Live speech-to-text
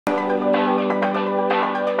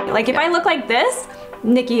Like if I look like this,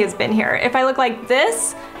 Nikki has been here. If I look like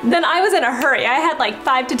this, then I was in a hurry. I had like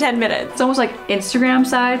 5 to 10 minutes. It's almost like Instagram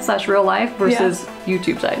side / real life versus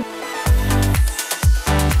YouTube side.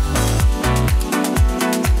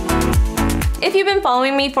 If you've been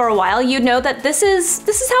following me for a while, you'd know that this is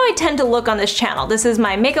how I tend to look on this channel. This is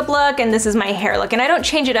my makeup look and this is my hair look, and I don't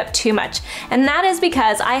change it up too much. And that is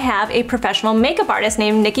because I have a professional makeup artist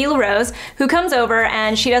named Nikki La Rose who comes over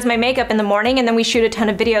and she does my makeup in the morning, and then we shoot a ton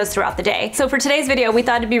of videos throughout the day. So for today's video, we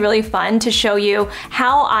thought it'd be really fun to show you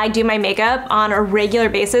how I do my makeup on a regular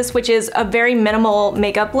basis, which is a very minimal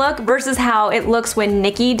makeup look versus how it looks when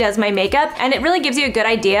Nikki does my makeup. And it really gives you a good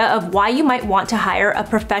idea of why you might want to hire a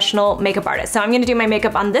professional makeup artist. So I'm gonna do my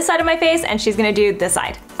makeup on this side of my face and she's gonna do this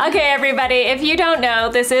side. Okay, everybody, if you don't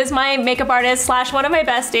know, this is my makeup artist / one of my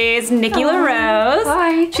besties, Nikki La Rose.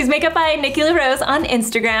 Hi. She's Makeup by Nikki La Rose on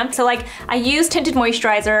Instagram. So like, I use tinted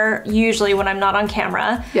moisturizer usually when I'm not on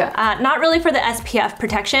camera. Yeah. Not really for the SPF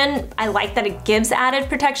protection. I like that it gives added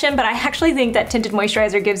protection, but I actually think that tinted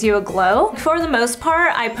moisturizer gives you a glow. For the most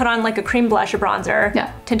part, I put on like a cream blush or bronzer.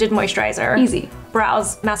 Yeah. Tinted moisturizer. Easy.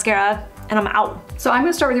 Brows, mascara, and I'm out. So I'm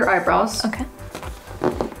gonna start with your eyebrows. Okay.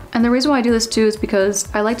 And the reason why I do this too is because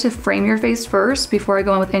I like to frame your face first before I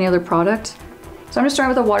go in with any other product. So I'm just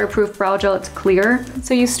starting with a waterproof brow gel. It's clear.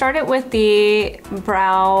 So you started with the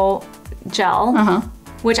brow gel,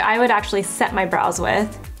 which I would actually set my brows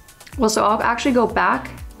with. Well, so I'll actually go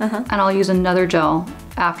back and I'll use another gel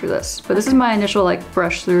after this. But this is my initial like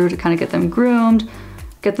brush through to kind of get them groomed,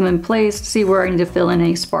 get them in place, see where I need to fill in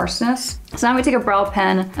any sparseness. So now I'm gonna take a brow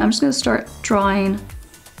pen. I'm just gonna start drawing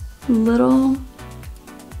little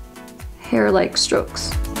hair-like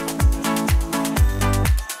strokes.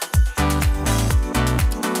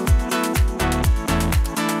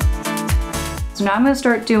 So now I'm gonna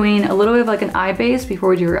start doing a little bit of like an eye base before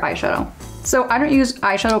we do your eyeshadow. So I don't use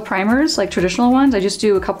eyeshadow primers like traditional ones. I just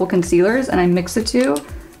do a couple concealers and I mix the two,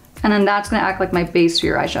 and then that's gonna act like my base for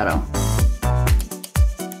your eyeshadow.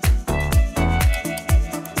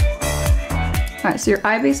 All right, so your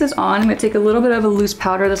eye base is on. I'm gonna take a little bit of a loose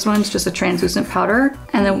powder. This one's just a translucent powder.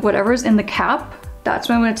 And then whatever's in the cap, that's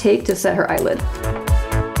what I'm gonna take to set her eyelid.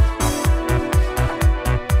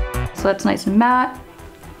 So that's nice and matte.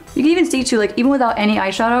 You can even see too, like even without any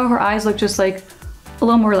eyeshadow, her eyes look just like a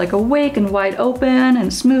little more like awake and wide open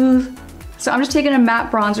and smooth. So I'm just taking a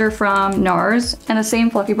matte bronzer from NARS and the same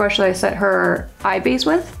fluffy brush that I set her eye base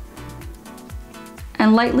with.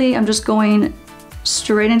 And lightly, I'm just going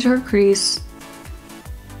straight into her crease.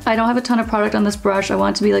 I don't have a ton of product on this brush. I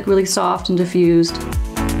want it to be like really soft and diffused.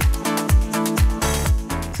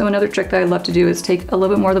 So another trick that I love to do is take a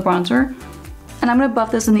little bit more of the bronzer, and I'm gonna buff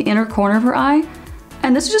this in the inner corner of her eye.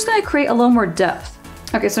 And this is just gonna create a little more depth.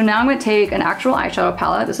 Okay, so now I'm gonna take an actual eyeshadow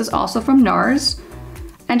palette. This is also from NARS,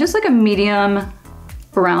 and just like a medium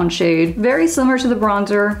brown shade. Very similar to the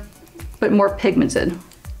bronzer, but more pigmented.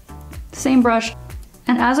 Same brush.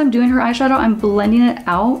 And as I'm doing her eyeshadow, I'm blending it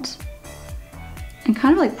out and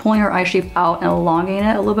kind of like pulling her eye shape out and elongating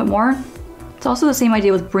it a little bit more. It's also the same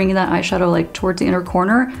idea with bringing that eyeshadow like towards the inner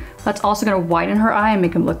corner. That's also gonna widen her eye and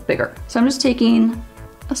make them look bigger. So I'm just taking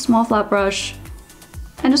a small flat brush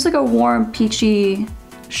and just like a warm peachy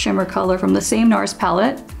shimmer color from the same NARS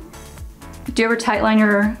palette. Do you ever tightline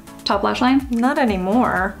your top lash line? Not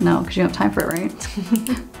anymore. No, because you don't have time for it, right?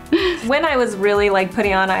 When I was really like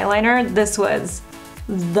putting on eyeliner, this was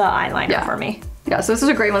the eyeliner for me. Yeah, so this is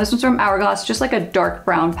a great one. This one's from Hourglass, just like a dark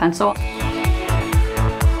brown pencil.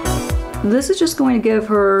 This is just going to give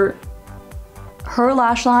her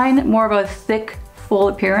lash line more of a thick, full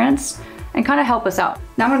appearance and kind of help us out.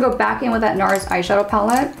 Now I'm gonna go back in with that NARS eyeshadow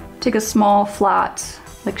palette, take a small flat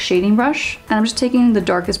like shading brush, and I'm just taking the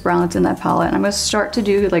darkest brown that's in that palette, and I'm gonna start to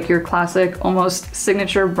do like your classic, almost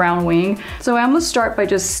signature brown wing. So I'm gonna start by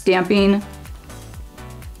just stamping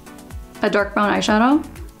a dark brown eyeshadow.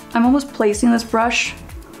 I'm almost placing this brush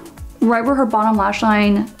right where her bottom lash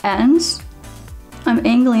line ends. I'm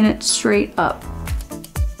angling it straight up.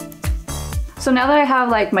 So now that I have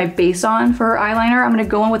like my base on for her eyeliner, I'm gonna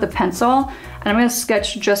go in with a pencil and I'm gonna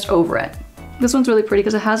sketch just over it. This one's really pretty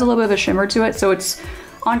because it has a little bit of a shimmer to it, so it's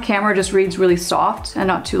on camera just reads really soft and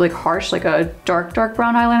not too like harsh like a dark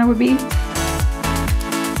brown eyeliner would be.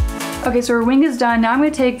 Okay, so her wing is done. Now I'm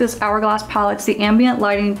gonna take this Hourglass palette. It's the Ambient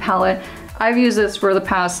Lighting palette. I've used this for the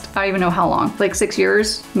past, I don't even know how long, like 6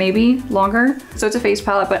 years, maybe longer. So it's a face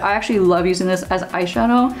palette, but I actually love using this as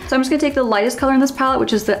eyeshadow. So I'm just gonna take the lightest color in this palette,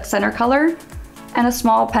 which is the center color, and a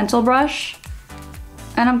small pencil brush.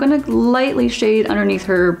 And I'm gonna lightly shade underneath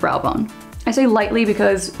her brow bone. I say lightly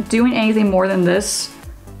because doing anything more than this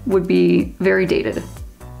would be very dated.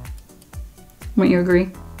 Wouldn't you agree?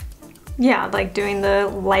 Yeah, like doing the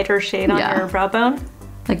lighter shade on your brow bone.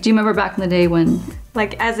 Like, do you remember back in the day when...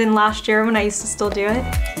 Like, as in last year when I used to still do it?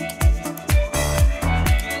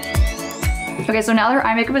 Okay, so now that her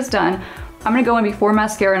eye makeup is done, I'm gonna go in before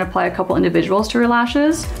mascara and apply a couple individuals to her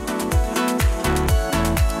lashes.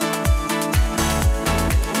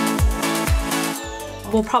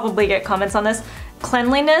 We'll probably get comments on this.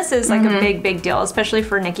 Cleanliness is like a big deal, especially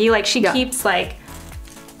for Nikki. Like, she keeps like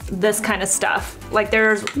this kind of stuff. Like,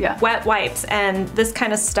 there's wet wipes and this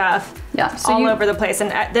kind of stuff all over the place.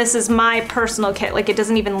 And this is my personal kit. Like, it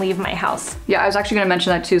doesn't even leave my house. Yeah, I was actually gonna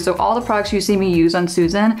mention that too. So all the products you see me use on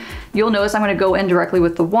Susan, you'll notice I'm gonna go in directly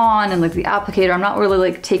with the wand and like the applicator. I'm not really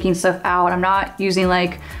like taking stuff out. I'm not using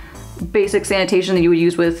like basic sanitation that you would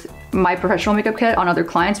use with my professional makeup kit on other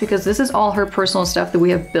clients, because this is all her personal stuff that we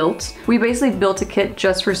have built. We basically built a kit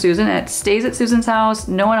just for Susan, and it stays at Susan's house.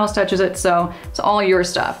 No one else touches it, so it's all your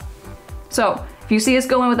stuff. So if you see us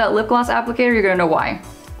go in with that lip gloss applicator, you're gonna know why.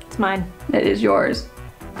 It's mine. It is yours.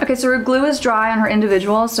 Okay, so her glue is dry on her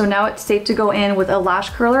individual, so now it's safe to go in with a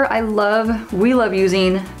lash curler. We love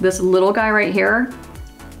using this little guy right here.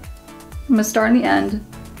 I'm gonna start in the end,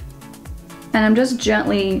 and I'm just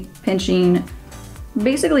gently pinching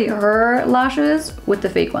basically her lashes with the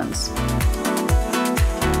fake ones.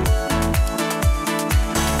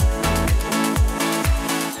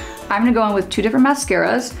 I'm gonna go in with 2 different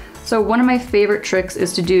mascaras. So one of my favorite tricks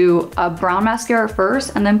is to do a brown mascara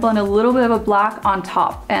first and then blend a little bit of a black on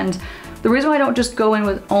top. And the reason why I don't just go in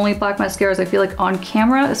with only black mascara is I feel like on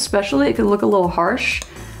camera especially it could look a little harsh.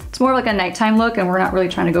 It's more like a nighttime look and we're not really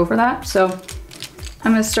trying to go for that. So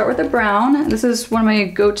I'm gonna start with the brown. This is one of my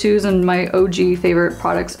go-tos and my OG favorite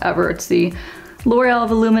products ever. It's the L'Oreal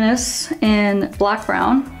Voluminous in black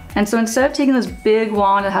brown. And so instead of taking this big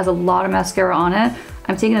wand that has a lot of mascara on it,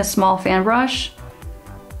 I'm taking a small fan brush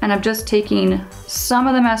and I'm just taking some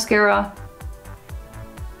of the mascara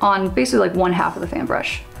on basically like 1/2 of the fan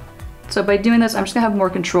brush. So by doing this, I'm just gonna have more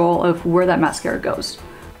control of where that mascara goes.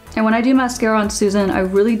 And when I do mascara on Susan, I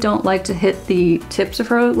really don't like to hit the tips of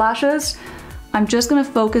her lashes. I'm just gonna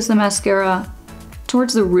focus the mascara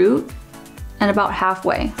towards the root and about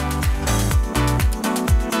halfway.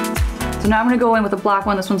 So now I'm gonna go in with a black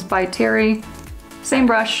one. This one's by Terry. Same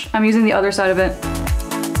brush, I'm using the other side of it.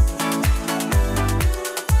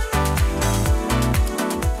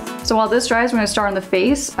 So while this dries, we're gonna start on the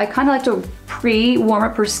face. I kinda like to pre-warm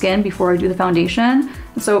up her skin before I do the foundation.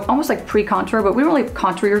 So almost like pre-contour, but we don't really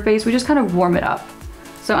contour your face, we just kind of warm it up.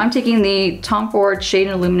 So I'm taking the Tom Ford Shade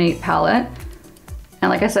and Illuminate palette. And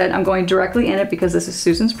like I said, I'm going directly in it because this is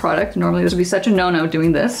Susan's product. Normally this would be such a no-no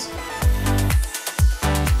doing this.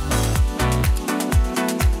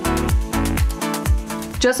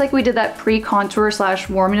 Just like we did that pre-contour /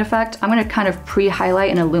 warming effect, I'm gonna kind of pre-highlight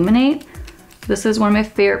and illuminate. This is one of my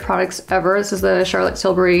favorite products ever. This is the Charlotte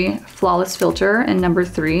Tilbury Flawless Filter in number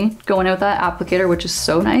 3. Going in with that applicator, which is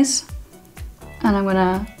so nice. And I'm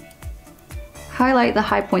gonna highlight the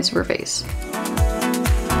high points of her face.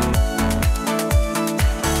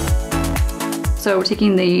 So we're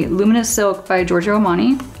taking the Luminous Silk by Giorgio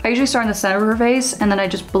Armani. I usually start in the center of her face and then I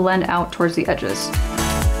just blend out towards the edges.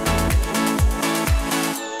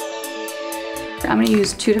 I'm gonna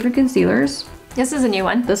use 2 different concealers. This is a new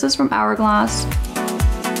one. This is from Hourglass.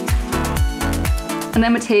 And then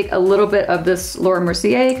I'm gonna take a little bit of this Laura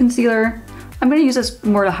Mercier concealer. I'm gonna use this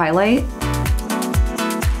more to highlight.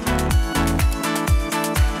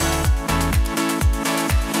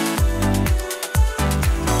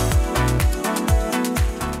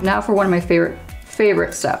 Now for one of my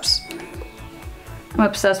favorite steps. I'm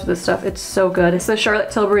obsessed with this stuff, it's so good. It's the Charlotte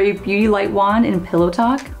Tilbury Beauty Light Wand in Pillow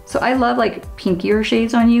Talk. So I love like pinkier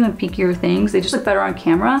shades on you and pinkier things. They just look better on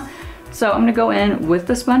camera. So I'm gonna go in with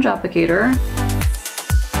the sponge applicator.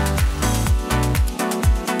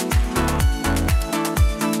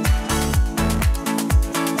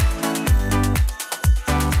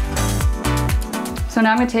 So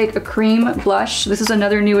now I'm gonna take a cream blush. This is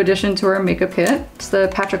another new addition to our makeup kit. It's the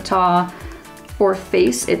Patrick Ta for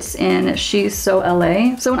Face. It's in She's So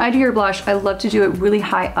LA. So when I do your blush, I love to do it really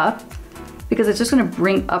high up because it's just gonna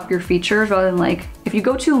bring up your features rather than like, if you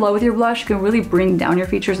go too low with your blush, you can really bring down your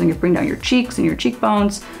features and you bring down your cheeks and your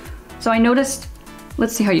cheekbones. So I noticed,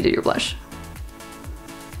 let's see how you do your blush.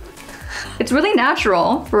 It's really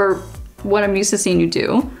natural for what I'm used to seeing you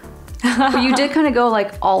do. But you did kind of go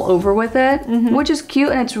like all over with it, which is cute,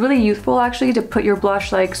 and it's really youthful actually to put your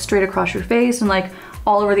blush like straight across your face and like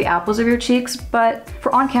all over the apples of your cheeks. But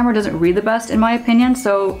for on camera, it doesn't read the best in my opinion.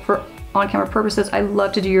 So for on camera purposes, I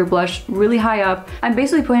love to do your blush really high up. I'm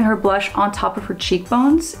basically putting her blush on top of her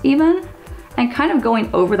cheekbones even, and kind of going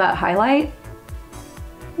over that highlight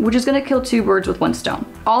which is gonna kill two birds with one stone.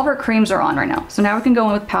 All of our creams are on right now. So now we can go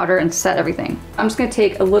in with powder and set everything. I'm just gonna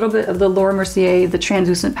take a little bit of the Laura Mercier, the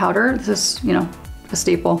translucent powder. This is, you know, a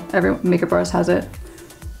staple. Every makeup artist has it.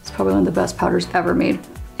 It's probably one of the best powders ever made.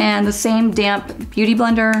 And the same damp beauty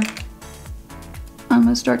blender. I'm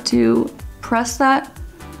gonna start to press that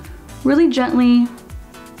really gently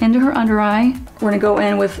into her under eye. We're gonna go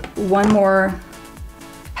in with one more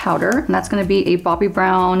powder, and that's gonna be a Bobbi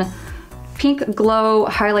Brown Pink Glow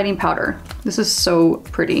Highlighting Powder. This is so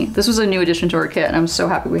pretty. This was a new addition to our kit, and I'm so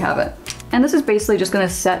happy we have it. And this is basically just gonna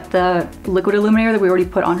set the liquid illuminator that we already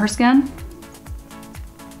put on her skin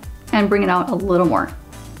and bring it out a little more.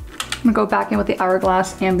 I'm gonna go back in with the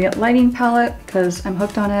Hourglass Ambient Lighting Palette because I'm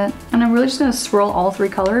hooked on it. And I'm really just gonna swirl all three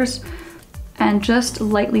colors and just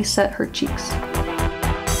lightly set her cheeks.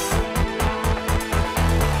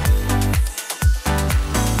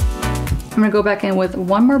 I'm gonna go back in with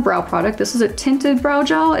one more brow product. This is a tinted brow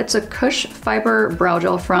gel. It's a Kush Fiber Brow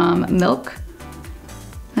Gel from Milk.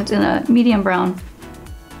 It's in a medium brown.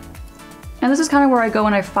 And this is kind of where I go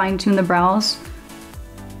when I fine tune the brows,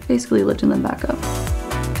 basically lifting them back up.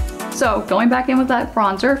 So going back in with that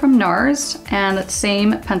bronzer from NARS and that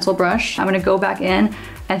same pencil brush, I'm gonna go back in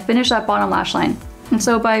and finish that bottom lash line. And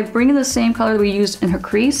so by bringing the same color that we used in her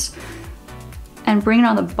crease and bringing it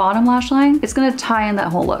on the bottom lash line, it's gonna tie in that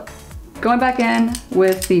whole look. Going back in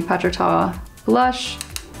with the Patricia blush,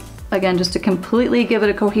 again, just to completely give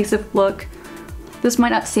it a cohesive look. This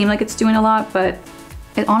might not seem like it's doing a lot, but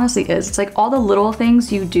it honestly is. It's like all the little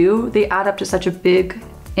things you do, they add up to such a big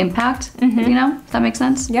impact, you know? Does that make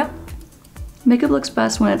sense? Yep. Makeup looks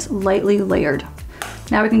best when it's lightly layered.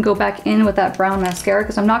 Now we can go back in with that brown mascara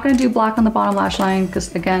because I'm not gonna do black on the bottom lash line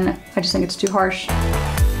because again, I just think it's too harsh.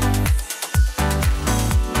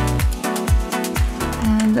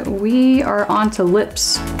 And we are on to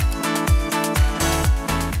lips.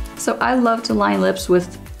 So I love to line lips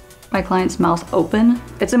with my client's mouth open.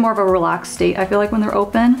 It's in more of a relaxed state, I feel like, when they're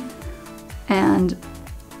open. And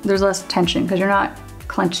there's less tension because you're not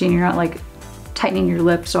clenching, you're not like tightening your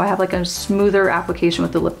lips. So I have like a smoother application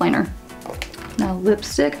with the lip liner. Now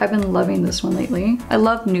lipstick, I've been loving this one lately. I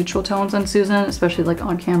love neutral tones on Susan, especially like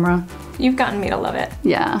on camera. You've gotten me to love it.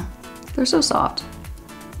 Yeah, they're so soft.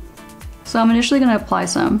 So I'm initially gonna apply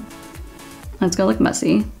some, and it's gonna look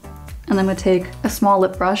messy. And then I'm gonna take a small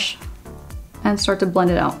lip brush and start to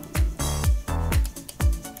blend it out.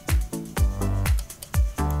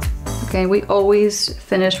 Okay, we always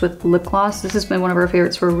finish with lip gloss. This has been one of our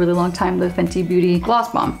favorites for a really long time, the Fenty Beauty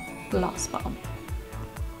Gloss Bomb. Gloss Bomb.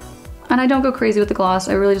 And I don't go crazy with the gloss,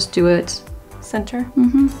 I really just do it. Center?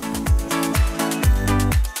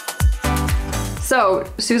 So,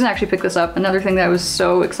 Susan actually picked this up. Another thing that I was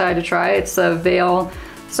so excited to try, it's a Veil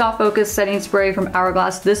Soft Focus Setting Spray from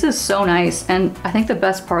Hourglass. This is so nice, and I think the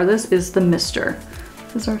best part of this is the mister.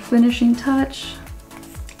 This is our finishing touch.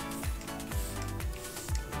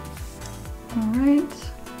 All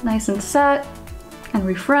right, nice and set and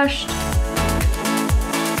refreshed.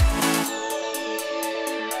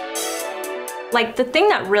 Like the thing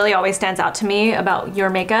that really always stands out to me about your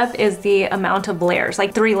makeup is the amount of layers,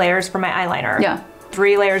 like 3 layers for my eyeliner. Yeah.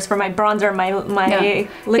 3 layers for my bronzer, my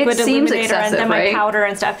liquid illuminator, and then my powder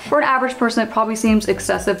and stuff. For an average person, it probably seems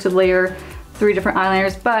excessive to layer 3 different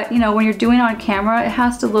eyeliners, but you know, when you're doing it on camera, it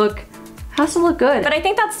has to look good. But I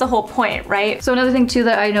think that's the whole point, right? So another thing too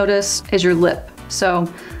that I notice is your lip. So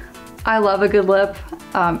I love a good lip.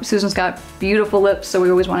 Susan's got beautiful lips, so we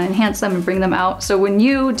always want to enhance them and bring them out. So when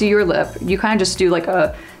you do your lip, you kind of just do like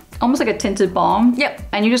almost like a tinted balm. Yep.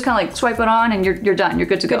 And you just kind of like swipe it on and you're done, you're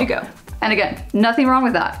good to go. Good to go. And again, nothing wrong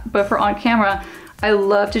with that. But for on camera, I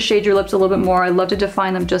love to shade your lips a little bit more. I love to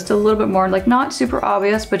define them just a little bit more, like not super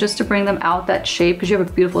obvious, but just to bring them out that shape because you have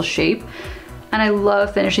a beautiful shape. And I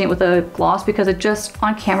love finishing it with a gloss because it just,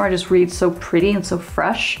 on camera, just reads so pretty and so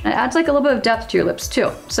fresh. And it adds like a little bit of depth to your lips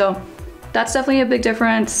too. So that's definitely a big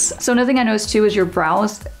difference. So another thing I noticed too is your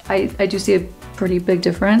brows. I do see a pretty big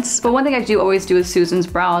difference. But one thing I do always do with Susan's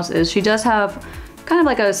brows is she does have kind of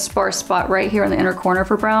like a sparse spot right here in the inner corner of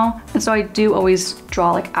her brow. And so I do always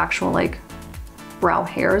draw like actual like brow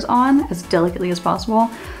hairs on as delicately as possible.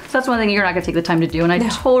 So that's one thing you're not gonna take the time to do, and I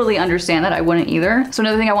totally understand that. I wouldn't either. So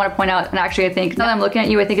another thing I wanna point out, and actually I think now that I'm looking at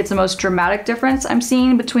you, I think it's the most dramatic difference I'm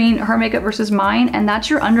seeing between her makeup versus mine, and that's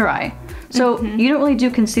your under eye. So you don't really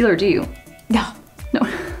do concealer, do you? No. No.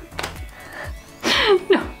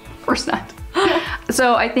 No, of course not.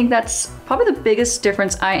 So I think that's probably the biggest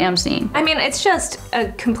difference I am seeing. I mean, it's just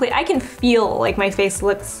a complete, I can feel like my face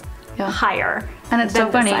looks higher. And it's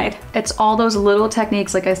so funny. It's all those little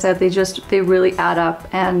techniques, like I said, they really add up,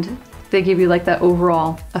 and they give you like that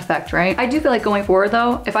overall effect, right? I do feel like going forward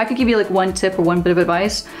though, if I could give you like one tip or one bit of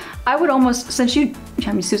advice, I would almost, since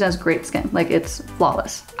I mean, Susan has great skin, like it's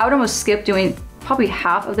flawless. I would almost skip doing probably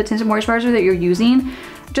half of the tinted moisturizer that you're using.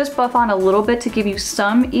 Just buff on a little bit to give you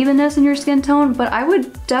some evenness in your skin tone, but I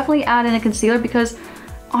would definitely add in a concealer because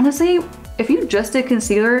honestly, if you just did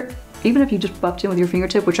concealer, even if you just buffed in with your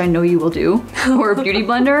fingertip, which I know you will do, or a beauty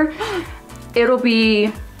blender, it'll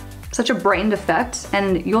be such a brightened effect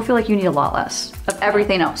and you'll feel like you need a lot less of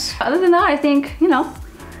everything else. Other than that, I think, you know,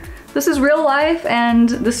 this is real life and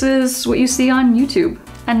this is what you see on YouTube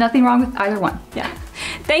and nothing wrong with either one. Yeah.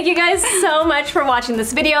 Thank you guys so much for watching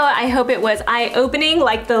this video. I hope it was eye-opening,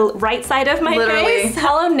 like the right side of my face.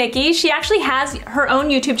 Follow Nikki. She actually has her own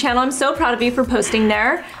YouTube channel. I'm so proud of you for posting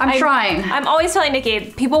there. I'm trying. I'm always telling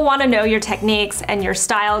Nikki, people want to know your techniques and your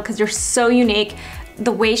style because you're so unique.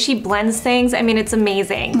 The way she blends things, I mean, it's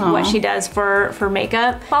amazing what she does for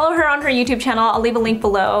makeup. Follow her on her YouTube channel. I'll leave a link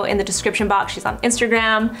below in the description box. She's on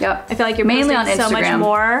Instagram. Yep. I feel like you're mainly on so much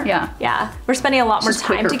more. Yeah. Yeah. We're spending a lot more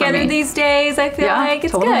time together these days. I feel like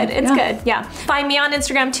it's good. It's good. Yeah. Find me on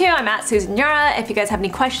Instagram too. I'm at Susan Yura. If you guys have any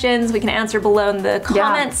questions, we can answer below in the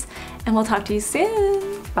comments. And we'll talk to you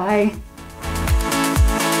soon. Bye.